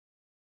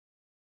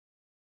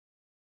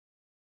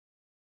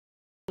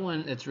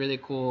one that's really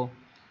cool,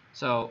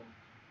 so,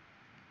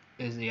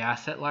 is the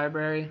asset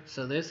library.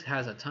 So this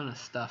has a ton of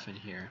stuff in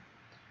here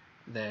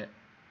that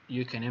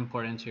you can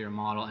import into your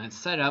model, and it's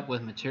set up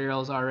with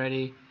materials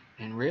already,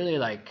 and really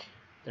like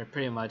they're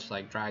pretty much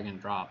like drag and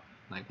drop.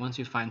 Like once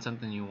you find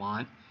something you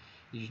want,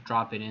 you just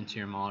drop it into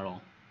your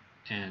model,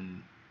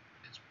 and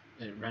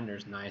it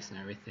renders nice and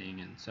everything.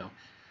 And so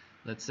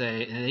let's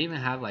say, and they even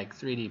have like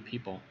 3D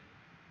people.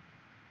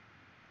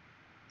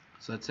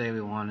 So let's say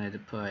we wanted to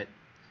put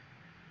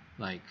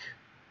like,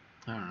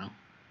 I don't know,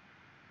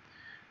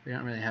 we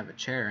don't really have a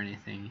chair or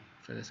anything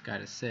for this guy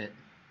to sit.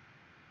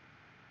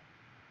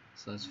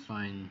 So let's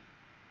find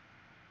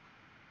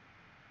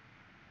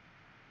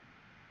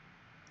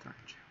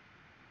furniture.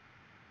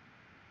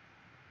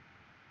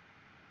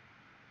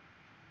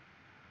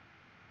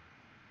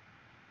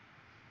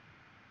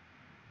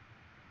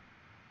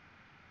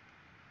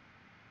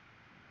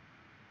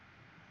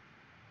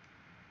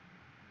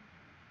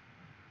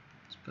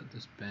 Let's put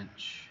this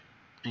bench,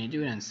 and you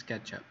do it in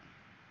SketchUp.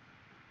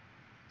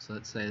 So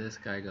let's say this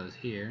guy goes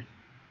here,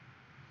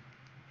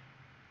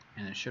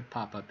 and it should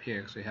pop up here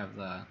because we have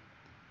the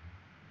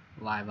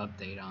live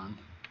update on.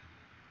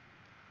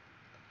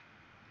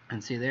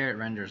 And see there, it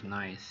renders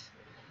nice.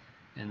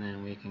 And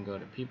then we can go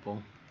to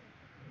people.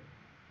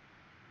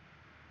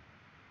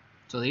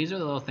 So these are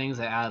the little things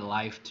that add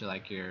life to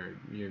like your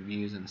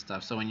views and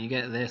stuff. So when you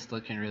get this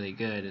looking really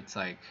good, it's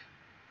like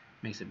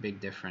makes a big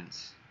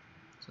difference.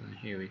 So then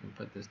here we can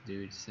put this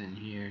dude sitting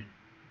here.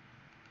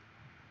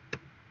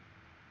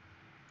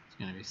 It's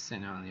gonna be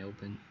sitting out in the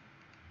open.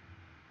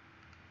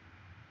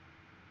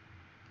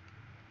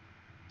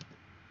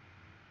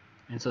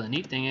 And so the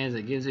neat thing is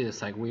it gives you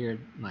this like weird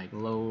like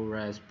low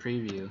res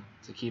preview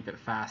to keep it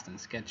fast in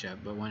SketchUp,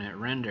 but when it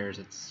renders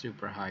it's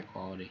super high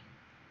quality.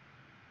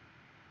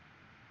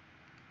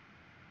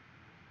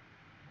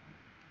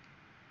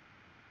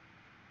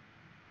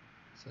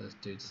 So this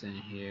dude's sitting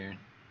here.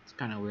 It's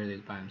kind of weird that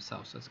he's by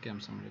himself, so let's get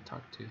him someone to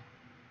talk to.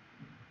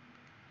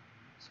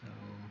 So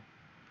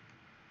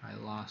I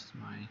lost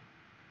my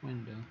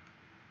window.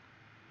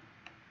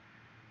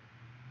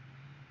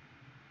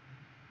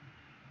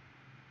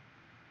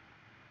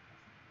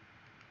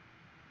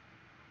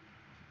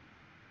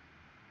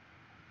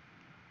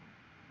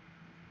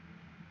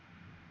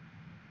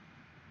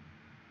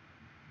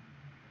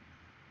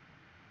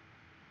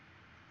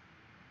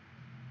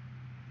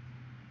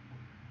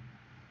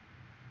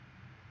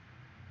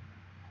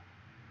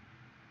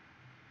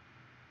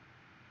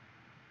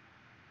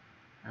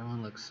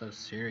 Everyone looks so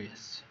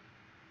serious.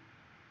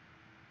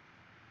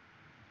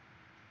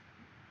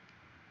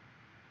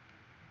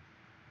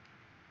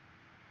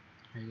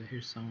 Here you go,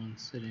 here's someone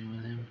sitting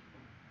with him.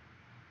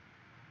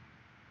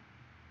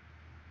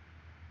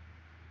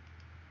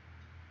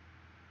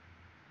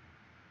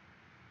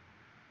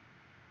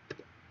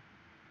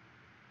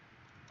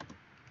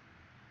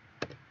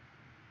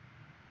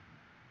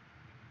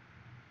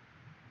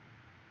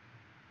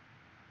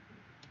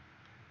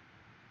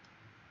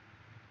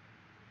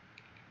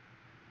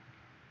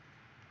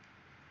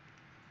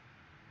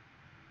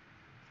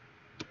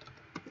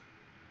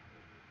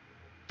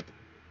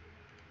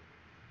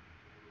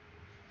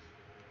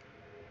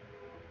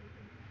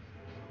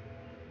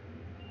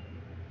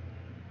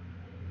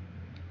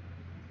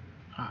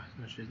 Ah,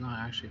 so she's not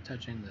actually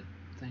touching the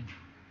thing.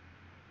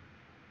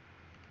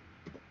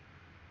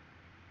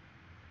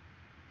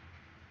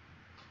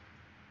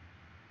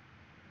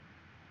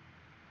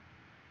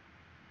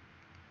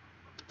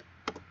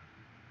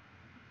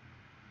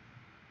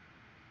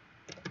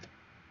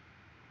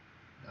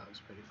 That was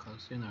pretty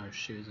close. You know, her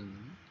shoes in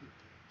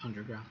the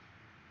underground.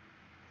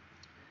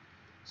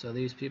 So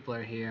these people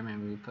are here.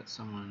 Maybe we put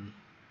someone.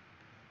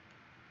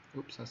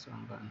 Oops, that's the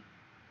wrong button.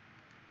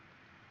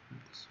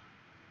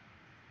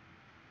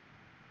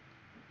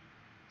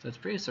 So it's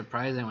pretty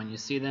surprising when you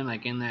see them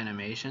like in the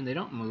animation. They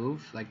don't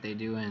move like they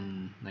do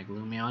in like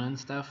Lumion and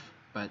stuff,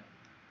 but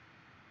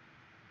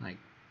like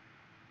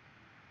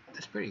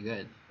it's pretty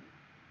good,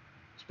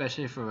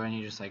 especially for when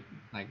you just like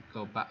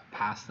go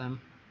past them.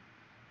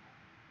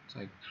 It's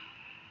like,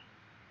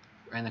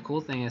 and the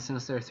cool thing is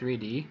since they're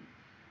 3D,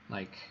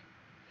 like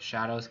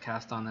shadows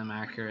cast on them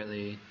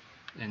accurately,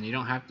 and you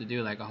don't have to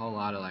do like a whole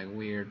lot of like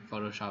weird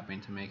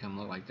photoshopping to make them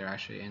look like they're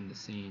actually in the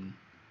scene.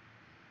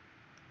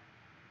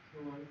 So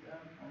what is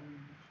that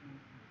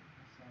animation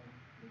assign?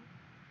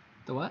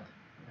 The what?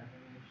 The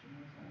animation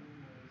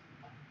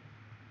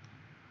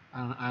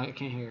assign? I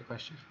can't hear your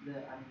question. The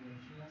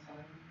animation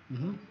assign?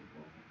 Mm-hmm.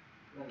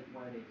 Like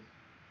what it is?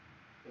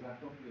 Because I'm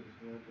confused.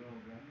 Will it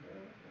render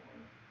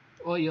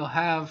or? Well, you'll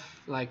have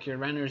like your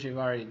renders you've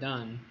already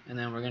done, and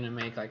then we're gonna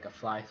make like a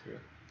fly through.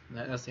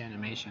 That's the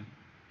animation.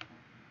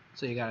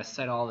 So you gotta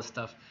set all the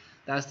stuff.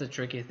 That's the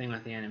tricky thing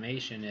with the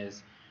animation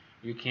is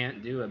you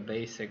can't do a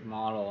basic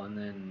model and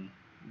then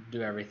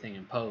do everything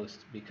in post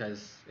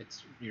because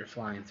you're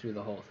flying through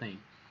the whole thing.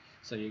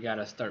 So you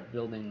gotta start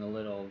building the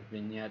little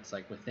vignettes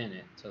like within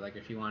it. So like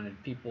if you wanted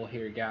people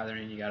here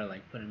gathering, you gotta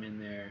like put them in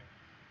there,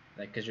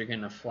 like because you're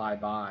gonna fly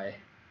by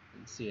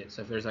and see it.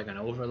 So if there's like an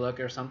overlook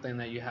or something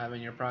that you have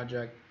in your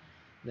project,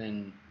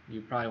 then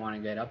you probably want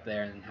to get up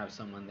there and have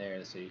someone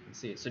there so you can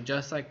see it. So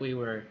just like we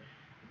were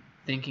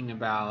thinking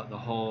about the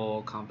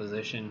whole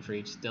composition for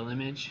each still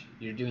image,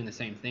 you're doing the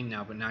same thing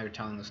now, but now you're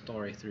telling the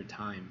story through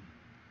time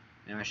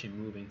and actually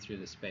moving through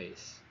the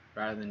space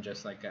rather than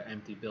just like an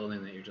empty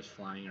building that you're just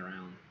flying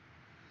around,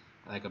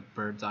 like a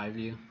bird's eye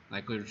view.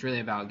 Like it was really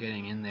about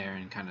getting in there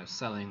and kind of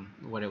selling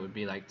what it would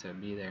be like to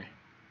be there.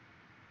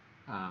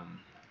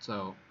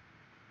 So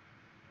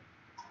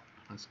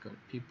let's go to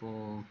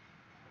people.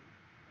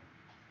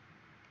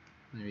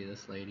 Maybe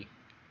this lady,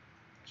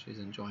 she's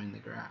enjoying the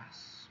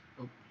grass.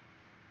 Oh.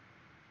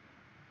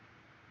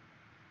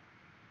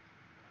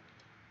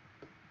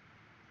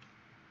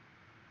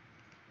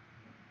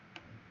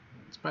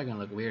 It's probably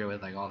gonna look weird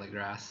with like all the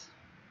grass.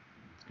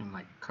 It's gonna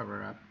like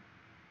cover up.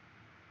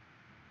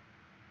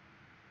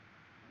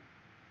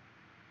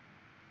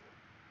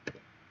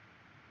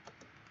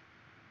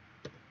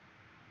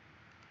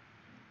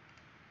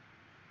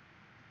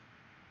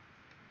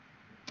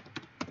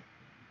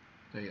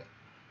 There you go.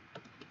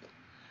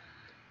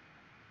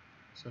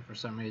 So for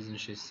some reason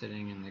she's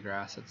sitting in the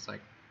grass. It's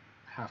like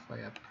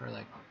halfway up her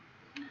leg.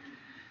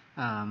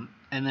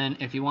 And then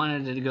if you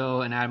wanted to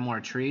go and add more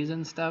trees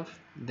and stuff,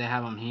 they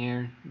have them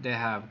here. They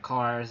have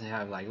cars. They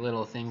have like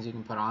little things you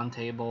can put on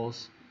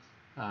tables.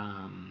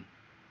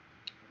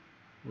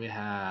 We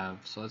have,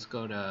 so let's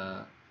go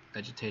to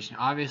vegetation.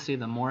 Obviously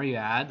the more you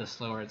add, the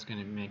slower it's going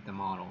to make the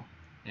model,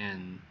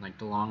 and like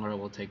the longer it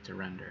will take to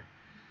render.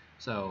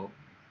 So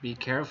be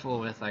careful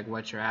with like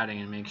what you're adding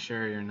and make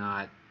sure you're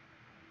not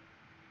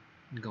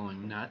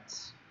going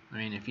nuts. I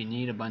mean, if you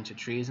need a bunch of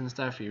trees and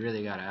stuff, you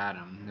really got to add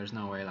them. There's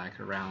no way like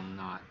around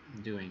not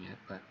doing it,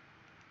 but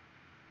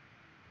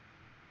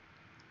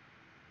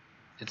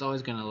it's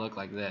always going to look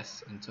like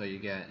this until you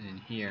get in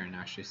here and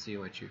actually see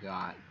what you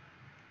got,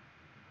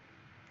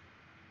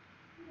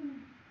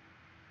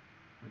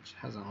 which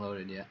hasn't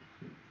loaded yet.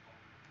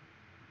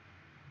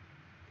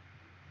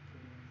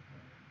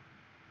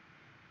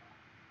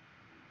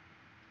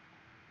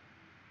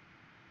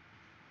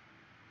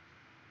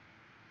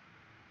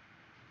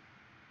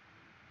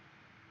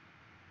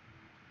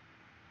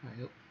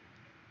 Right.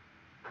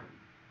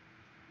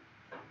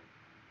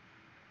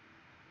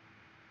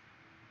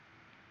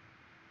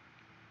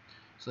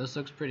 So this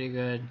looks pretty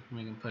good.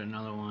 We can put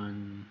another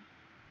one.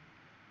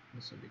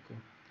 This would be cool.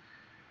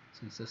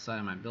 Since this side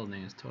of my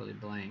building is totally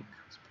blank,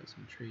 let's put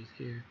some trees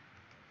here.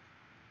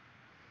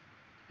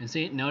 And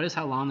see, notice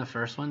how long the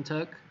first one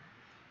took?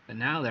 But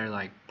now they're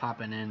like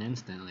popping in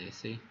instantly,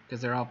 see?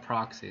 Because they're all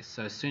proxies.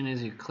 So as soon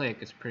as you click,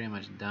 it's pretty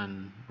much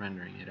done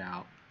rendering it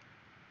out.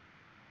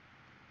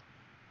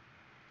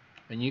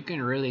 And you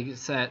can really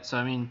set, so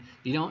I mean,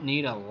 you don't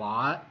need a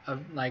lot of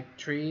like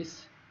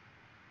trees,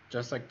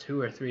 just like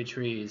 2 or 3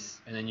 trees,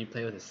 and then you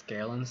play with the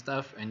scale and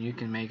stuff, and you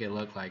can make it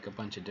look like a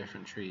bunch of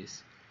different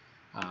trees.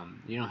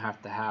 You don't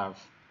have to have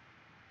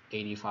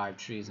 85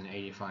 trees and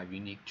 85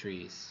 unique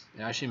trees.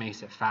 It actually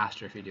makes it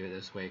faster if you do it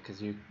this way, because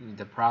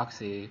the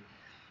proxy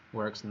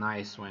works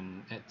nice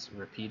when it's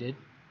repeated,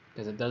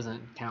 because it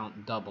doesn't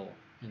count double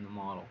in the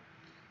model.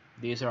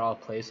 These are all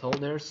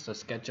placeholders, so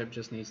SketchUp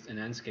just needs an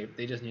Enscape.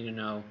 They just need to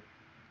know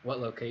what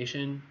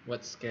location,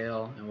 what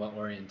scale, and what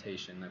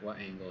orientation, like what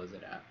angle is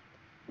it at.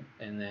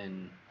 And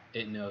then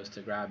it knows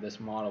to grab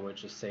this model,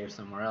 which is saved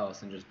somewhere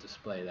else, and just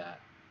display that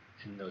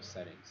in those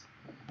settings.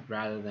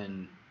 Rather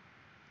than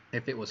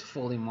if it was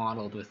fully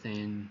modeled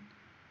within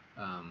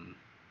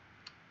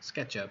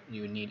SketchUp,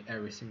 you would need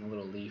every single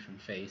little leaf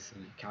and face,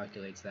 and it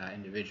calculates that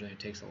individually. It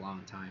takes a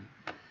long time.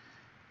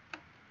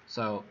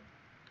 So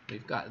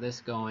we've got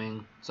this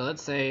going. So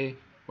let's say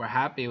we're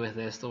happy with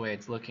this the way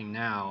it's looking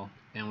now,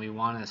 and we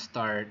want to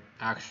start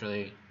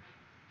actually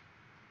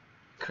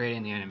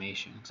creating the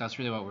animation, because that's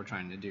really what we're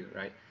trying to do,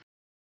 right?